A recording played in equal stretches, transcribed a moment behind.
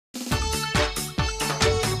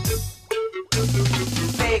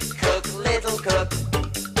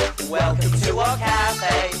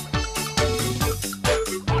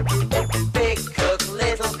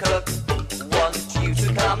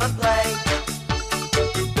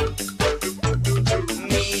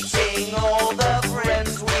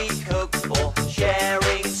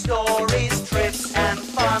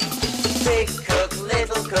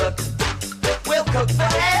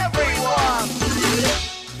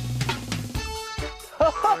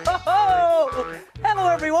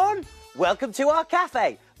Welcome to our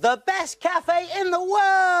cafe, the best cafe in the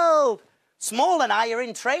world. Small and I are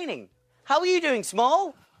in training. How are you doing,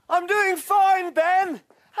 Small? I'm doing fine, Ben.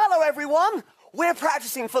 Hello, everyone. We're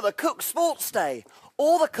practicing for the Cook Sports Day.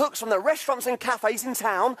 All the cooks from the restaurants and cafes in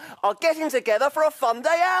town are getting together for a fun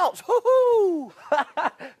day out. Woohoo!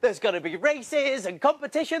 There's going to be races and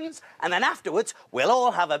competitions, and then afterwards we'll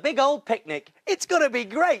all have a big old picnic. It's going to be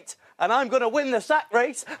great, and I'm going to win the sack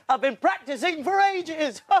race. I've been practicing for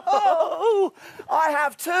ages. Oh, I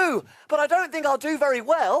have too, but I don't think I'll do very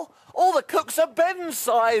well. All the cooks are Ben's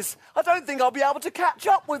size. I don't think I'll be able to catch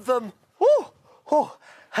up with them.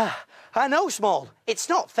 I know, Small. It's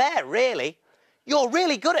not fair, really. You're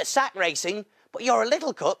really good at sack racing, but you're a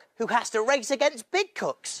little cook who has to race against big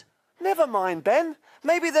cooks. Never mind, Ben.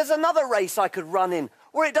 Maybe there's another race I could run in,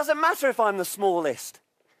 where it doesn't matter if I'm the smallest.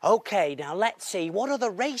 OK, now let's see. What other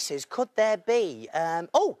races could there be?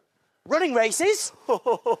 Running races.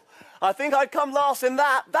 I think I'd come last in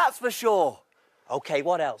that, that's for sure. OK,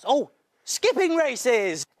 what else? Oh, skipping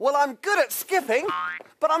races. Well, I'm good at skipping,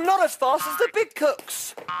 but I'm not as fast as the big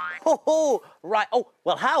cooks. Right. Oh,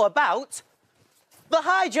 well, how about the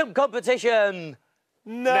high jump competition?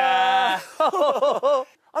 Nah.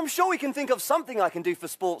 I'm sure we can think of something I can do for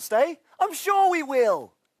Sports Day. I'm sure we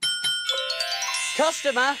will.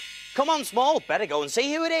 Customer, come on, Small. Better go and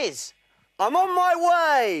see who it is. I'm on my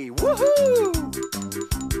way. Woohoo!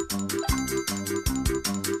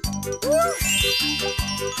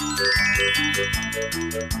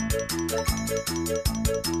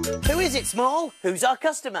 Who is it, Small? Who's our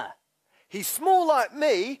customer? He's small like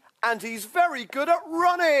me, and he's very good at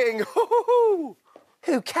running.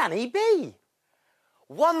 Who can he be?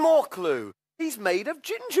 One more clue. He's made of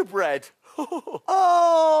gingerbread.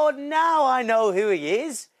 Oh, now I know who he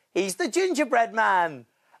is. He's the Gingerbread Man.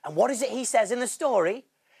 And what is it he says in the story?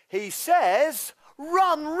 He says,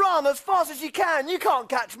 "Run, run as fast as you can. You can't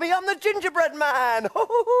catch me. I'm the Gingerbread Man."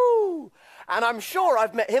 And I'm sure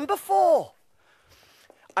I've met him before.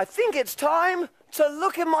 I think it's time to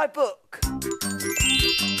look in my book.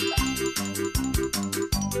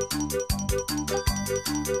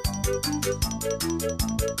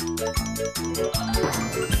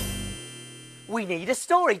 We need a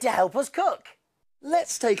story to help us cook.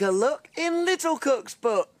 Let's take a look in Little Cook's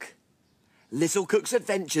book. Little Cook's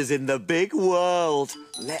Adventures in the Big World.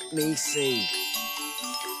 Let me see.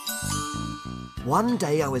 One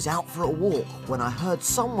day I was out for a walk when I heard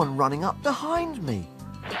someone running up behind me.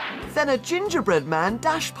 Then a gingerbread man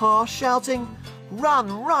dashed past shouting,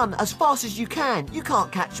 "Run, run as fast as you can. You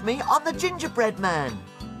can't catch me. I'm the Gingerbread Man."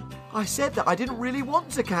 I said that I didn't really want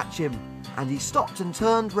to catch him, and he stopped and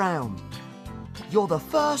turned round. You're the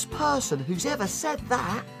first person who's ever said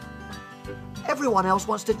that. Everyone else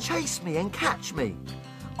wants to chase me and catch me.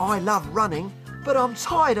 I love running, but I'm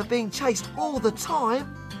tired of being chased all the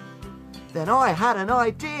time. Then I had an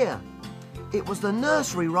idea. It was the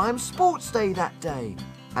nursery rhyme sports day that day,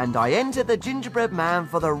 and I entered the Gingerbread Man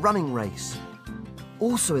for the running race.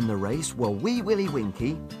 Also in the race were Wee Willie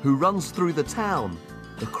Winky, who runs through the town,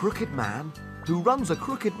 the Crooked Man, who runs a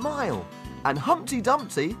crooked mile, and Humpty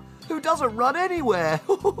Dumpty, who doesn't run anywhere.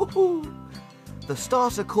 The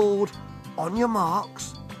starter called, "On your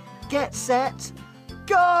marks, get set,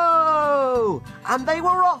 go!" And they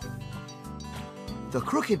were off. The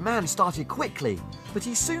Crooked Man started quickly, but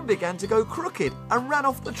he soon began to go crooked and ran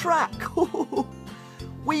off the track.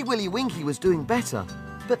 Wee Willie Winky was doing better,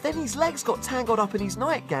 but then his legs got tangled up in his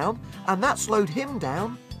nightgown, and that slowed him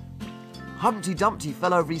down. Humpty Dumpty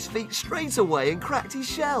fell over his feet straight away and cracked his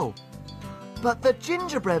shell. But the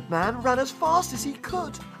Gingerbread Man ran as fast as he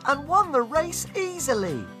could and won the race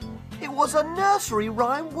easily. It was a nursery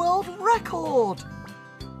rhyme world record.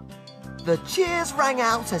 The cheers rang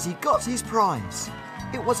out as he got his prize.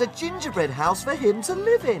 It was a gingerbread house for him to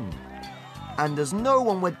live in. And as no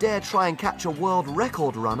one would dare try and catch a world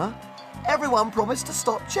record runner, everyone promised to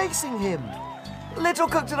stop chasing him. Little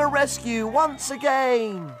Cook to the rescue once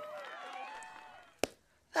again.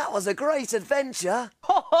 That was a great adventure.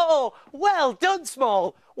 Ho! Well done,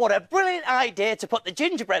 Small. What a brilliant idea to put the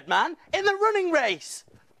Gingerbread Man in the running race.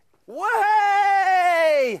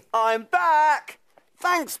 Way! I'm back.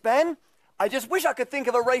 Thanks, Ben. I just wish I could think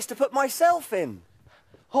of a race to put myself in.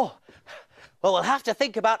 Oh, well, we'll have to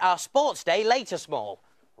think about our sports day later, Small.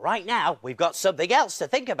 Right now, we've got something else to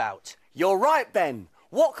think about. You're right, Ben.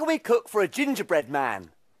 What can we cook for a gingerbread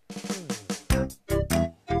man?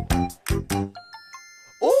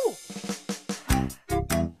 Ooh!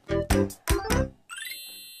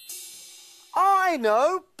 I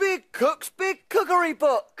know! Big Cook's Big Cookery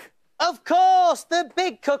book! Of course, the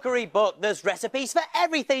Big Cookery book. There's recipes for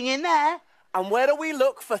everything in there. And where do we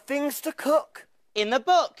look for things to cook? In the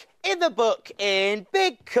book, in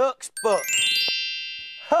Big Cook's book.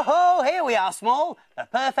 Ho-ho, here we are, Small. The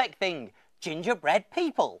perfect thing, Gingerbread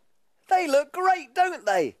People. They look great, don't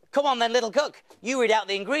they? Come on then, little cook. You read out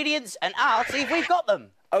the ingredients and I'll see if we've got them.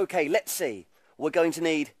 OK, let's see. We're going to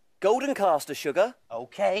need golden caster sugar.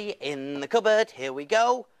 OK, in the cupboard, here we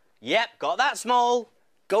go. Yep, got that, Small.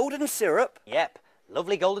 Golden syrup. Yep,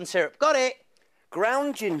 lovely golden syrup, got it.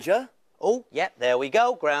 Ground ginger. Oh, yep, there we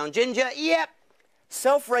go, ground ginger, yep.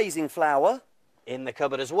 Self-raising flour. In the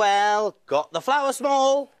cupboard as well, got the flour,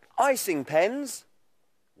 Small. Icing pens.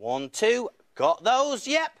 1, 2, got those,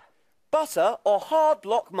 yep. Butter or hard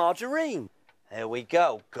block margarine. There we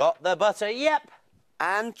go, got the butter, yep.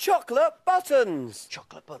 And chocolate buttons.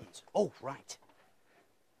 Chocolate buttons, oh, right.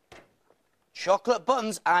 Chocolate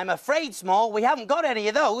buttons, I'm afraid, Small, we haven't got any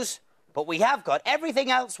of those, but we have got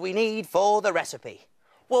everything else we need for the recipe.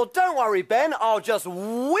 Well, don't worry, Ben. I'll just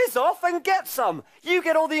whiz off and get some. You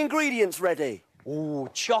get all the ingredients ready. Ooh,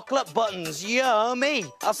 chocolate buttons, yummy.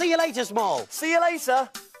 I'll see you later, Small. See you later.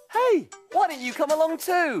 Hey, why don't you come along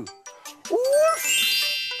too?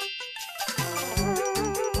 Whoosh!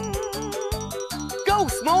 Go,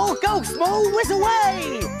 Small, whiz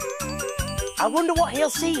away! I wonder what he'll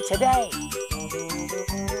see today.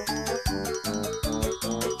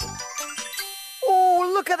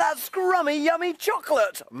 Oh, look at that scrummy, yummy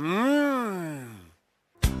chocolate. Mmm.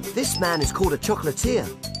 This man is called a chocolatier.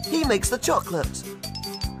 He makes the chocolate.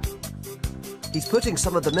 He's putting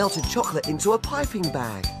some of the melted chocolate into a piping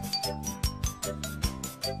bag.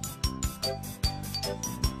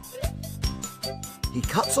 He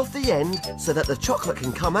cuts off the end so that the chocolate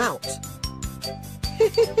can come out.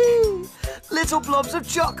 Little blobs of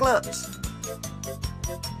chocolate.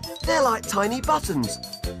 They're like tiny buttons.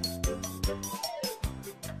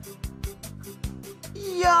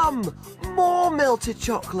 Yum! More melted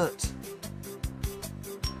chocolate.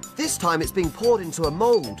 This time it's being poured into a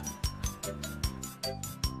mould.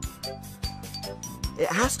 It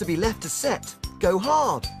has to be left to set. Go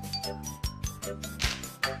hard.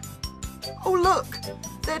 Oh, look!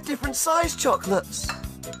 They're different size chocolates.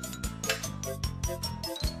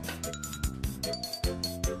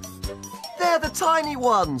 They're the tiny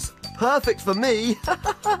ones. Perfect for me.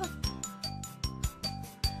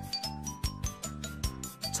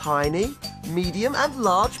 Tiny, medium and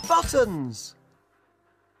large buttons.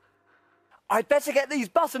 I'd better get these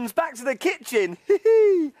buttons back to the kitchen.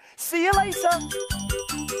 See you later.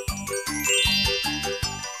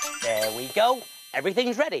 There we go.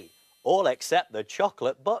 Everything's ready. All except the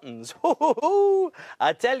chocolate buttons.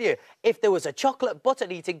 I tell you, if there was a chocolate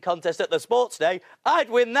button eating contest at the sports day, I'd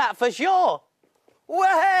win that for sure.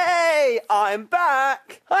 Way! I'm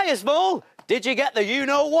back. Hiya, Small. Did you get the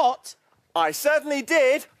you-know-what? I certainly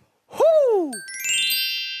did. Whoo!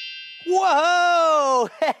 Whoa!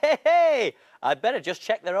 Hey! I better just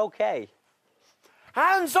check they're okay.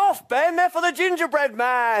 Hands off, Ben. They're for the Gingerbread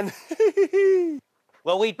Man.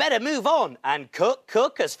 Well, we'd better move on and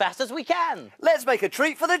cook as fast as we can. Let's make a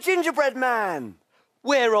treat for the Gingerbread Man.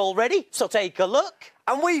 We're all ready, so take a look.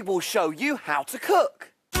 And we will show you how to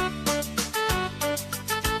cook.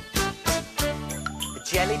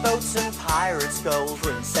 Jelly boats and pirates' gold,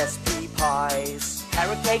 princess pea pies,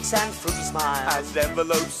 carrot cakes and fruity smiles, And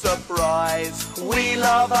envelope surprise. We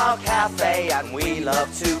love our cafe and we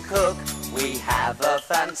love to cook. We have a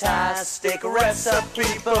fantastic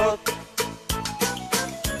recipe book.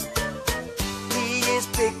 He is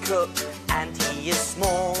big cook and he is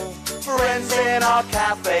small. Friends in our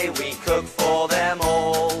cafe, we cook for them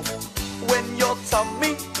all. When your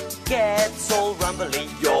tummy Gets all rumbly,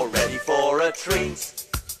 you're ready for a treat.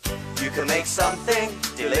 You can make something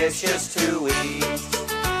delicious to eat.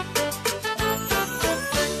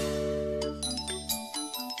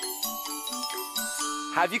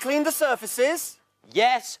 Have you cleaned the surfaces?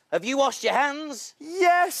 Yes, have you washed your hands?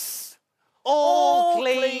 Yes. All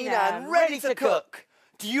clean and ready to cook.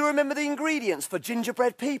 Do you remember the ingredients for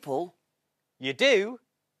Gingerbread People? You do?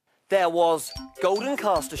 There was golden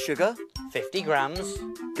caster sugar, 50 grams,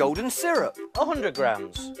 golden syrup, 100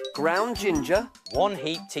 grams, ground ginger, 1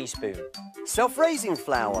 heaped teaspoon, self-raising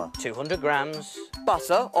flour, 200 grams,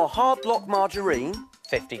 butter or hard block margarine,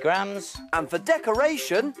 50 grams, and for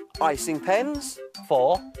decoration, icing pens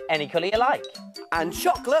 4, any colour you like, and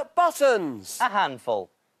chocolate buttons. a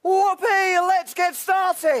handful. Whoopee, let's get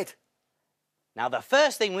started. Now the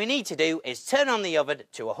first thing we need to do is turn on the oven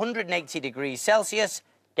to 180 degrees Celsius,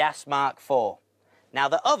 gas mark 4. Now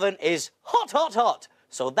the oven is hot, hot, hot,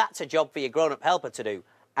 so that's a job for your grown-up helper to do.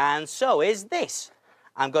 And so is this.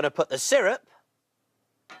 I'm going to put the syrup,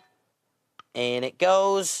 in it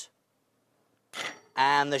goes,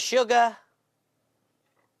 and the sugar,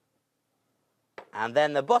 and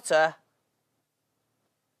then the butter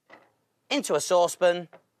into a saucepan,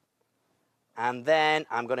 and then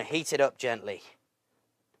I'm going to heat it up gently.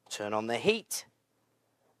 Turn on the heat,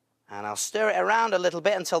 and I'll stir it around a little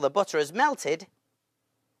bit until the butter is melted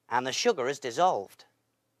and the sugar is dissolved.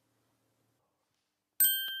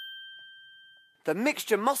 The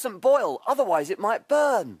mixture mustn't boil, otherwise it might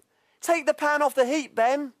burn. Take the pan off the heat,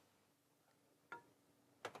 Ben.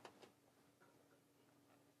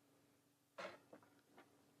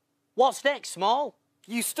 What's next, Small?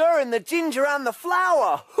 You stir in the ginger and the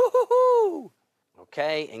flour. Hoo-hoo-hoo!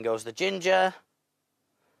 Okay, in goes the ginger.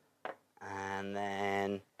 And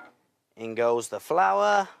then in goes the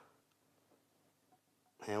flour.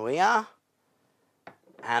 Here we are.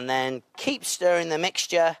 And then keep stirring the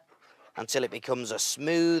mixture until it becomes a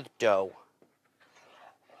smooth dough.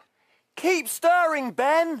 Keep stirring,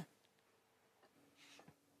 Ben.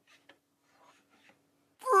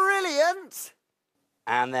 Brilliant!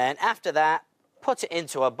 And then after that, put it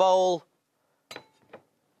into a bowl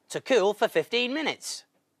to cool for 15 minutes.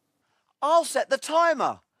 I'll set the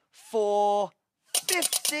timer for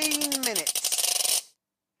 15 minutes.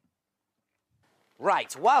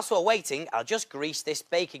 Right, whilst we're waiting, I'll just grease this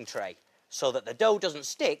baking tray so that the dough doesn't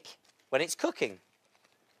stick when it's cooking.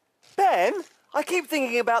 Ben, I keep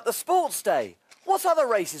thinking about the sports day. What other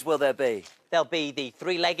races will there be? There'll be the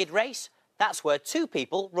three-legged race. That's where two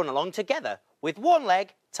people run along together with one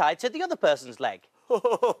leg tied to the other person's leg.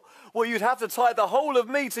 Well, you'd have to tie the whole of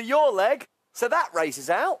me to your leg, so that race is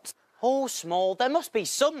out. Oh, Small, there must be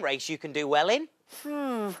some race you can do well in.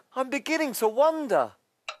 I'm beginning to wonder.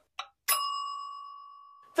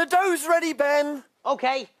 The dough's ready, Ben.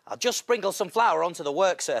 OK, I'll just sprinkle some flour onto the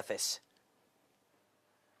work surface.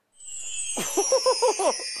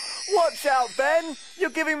 Watch out, Ben.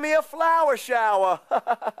 You're giving me a flour shower.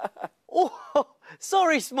 Oh,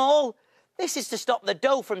 sorry, Small. This is to stop the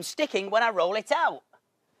dough from sticking when I roll it out.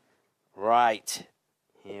 Right,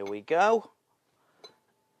 here we go.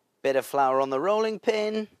 Bit of flour on the rolling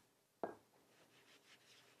pin.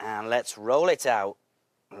 And let's roll it out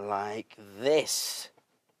like this.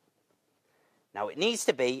 Now, it needs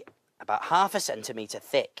to be about ½ centimetre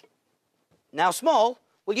thick. Now, Small,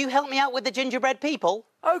 will you help me out with the gingerbread people?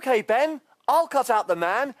 OK, Ben. I'll cut out the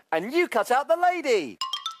man and you cut out the lady.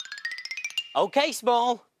 OK,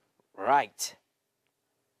 Small. Right.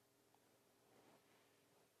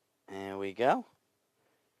 There we go.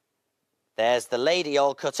 There's the lady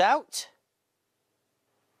all cut out.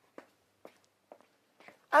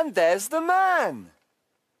 And there's the man.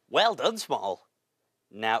 Well done, Small.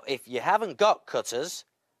 Now, if you haven't got cutters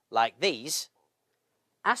like these,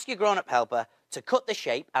 ask your grown-up helper to cut the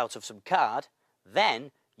shape out of some card.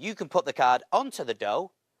 Then you can put the card onto the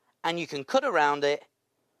dough and you can cut around it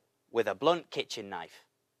with a blunt kitchen knife.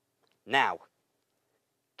 Now,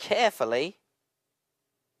 carefully,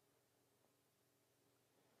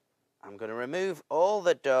 I'm going to remove all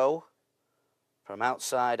the dough from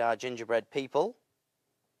outside our gingerbread people.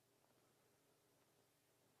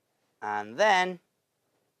 And then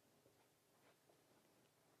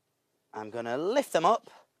I'm going to lift them up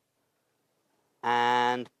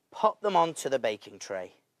and pop them onto the baking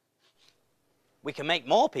tray. We can make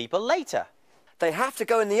more people later. They have to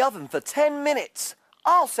go in the oven for 10 minutes.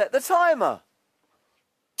 I'll set the timer.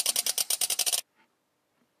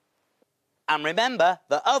 And remember,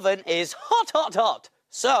 the oven is hot, hot, hot.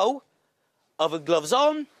 So, oven gloves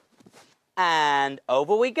on, and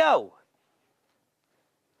over we go.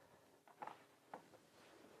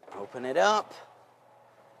 Open it up,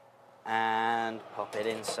 and pop it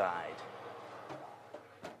inside.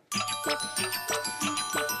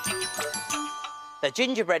 The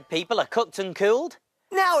gingerbread people are cooked and cooled.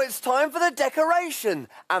 Now it's time for the decoration.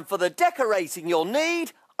 And for the decorating, you'll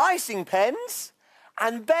need icing pens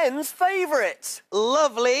and Ben's favourite.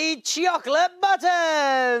 Lovely chocolate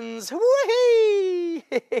buttons! Whee!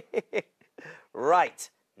 Right,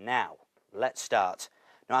 now, let's start.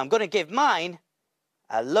 Now, I'm going to give mine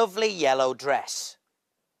a lovely yellow dress.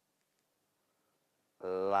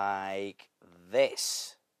 Like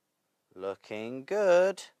this. Looking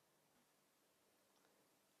good.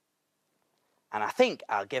 And I think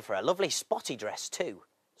I'll give her a lovely spotty dress too.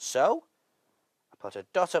 So, I put a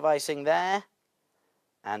dot of icing there,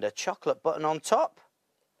 and a chocolate button on top,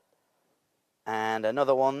 and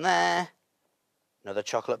another one there, another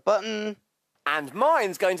chocolate button. And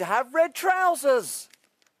mine's going to have red trousers.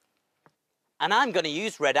 And I'm going to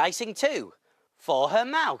use red icing too, for her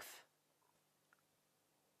mouth.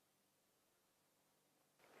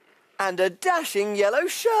 And a dashing yellow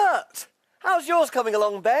shirt. How's yours coming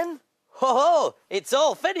along, Ben? Ho-ho! It's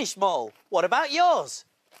all finished, Small. What about yours?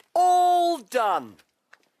 All done.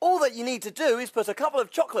 All that you need to do is put a couple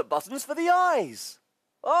of chocolate buttons for the eyes.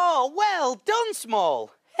 Oh, well done,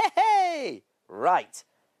 Small. Hey! Right.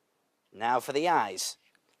 Now for the eyes.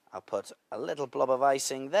 I'll put a little blob of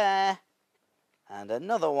icing there, and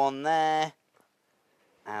another one there,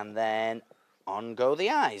 and then on go the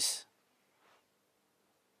eyes.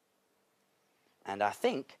 And I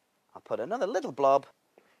think I'll put another little blob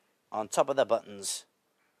on top of the buttons.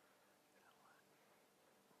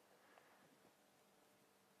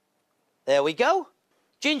 There we go.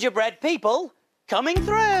 Gingerbread people coming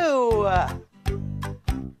through.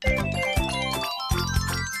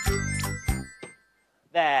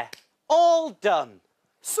 There, all done.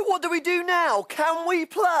 So what do we do now? Can we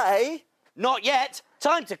play? Not yet.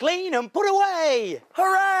 Time to clean and put away.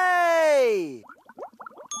 Hooray!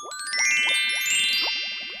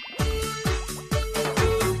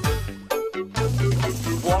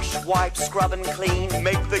 Wash, wipe, scrub and clean.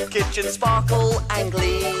 Make the kitchen sparkle and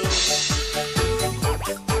gleam.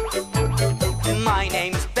 My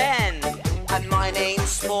name's Ben. And my name's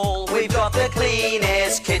Small. We've got the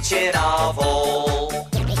cleanest kitchen of all.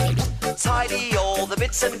 Tidy all the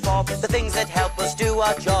bits and bobs, The things that help us do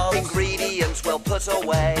our jobs. ingredients we'll put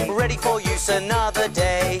away. Ready for use another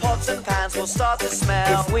day. Pots and pans will start to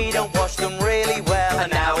smell. If we don't wash them really well.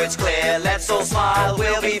 And now it's clear, let's all smile.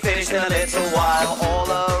 We'll be finished in a little while.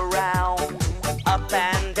 All around, Up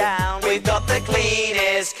and down. we've got the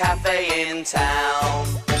cleanest cafe in town.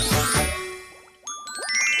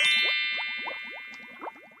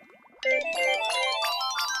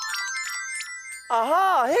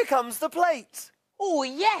 Aha, here comes the plate. Oh,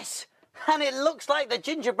 yes. And it looks like the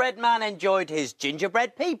gingerbread man enjoyed his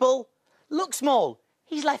gingerbread people. Look, Small.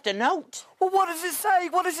 He's left a note. Well, what does it say?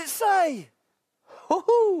 What does it say?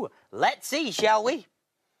 Hoo-hoo. Let's see, shall we?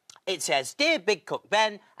 It says, Dear Big Cook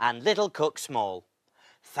Ben and Little Cook Small,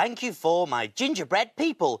 thank you for my gingerbread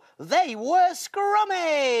people. They were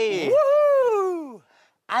scrummy. Woohoo!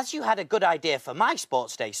 As you had a good idea for my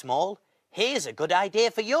sports day, Small, here's a good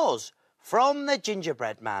idea for yours from the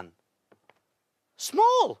gingerbread man.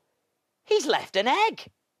 Small, he's left an egg.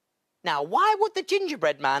 Now, why would the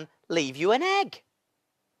gingerbread man leave you an egg?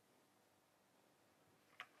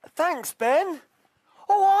 Thanks, Ben.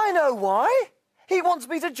 Oh, I know why. He wants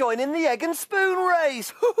me to join in the egg and spoon race.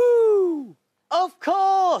 Hoo-hoo! Of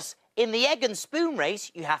course! In the egg and spoon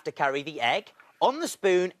race, you have to carry the egg on the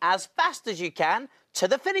spoon as fast as you can to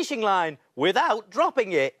the finishing line without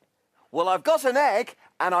dropping it. Well, I've got an egg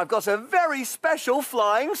and I've got a very special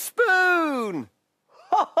flying spoon.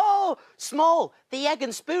 Ho ho! Small, the egg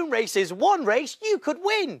and spoon race is one race you could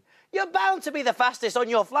win. You're bound to be the fastest on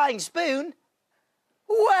your flying spoon.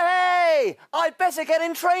 Way! I'd better get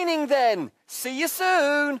in training then. See you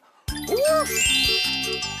soon.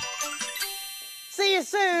 Whoosh! See you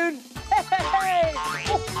soon. Hey!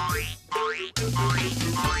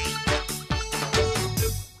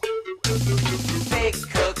 Big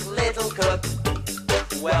cook, little cook,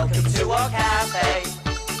 welcome to our cafe.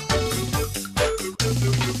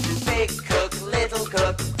 Big cook, little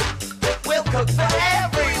cook, we'll cook for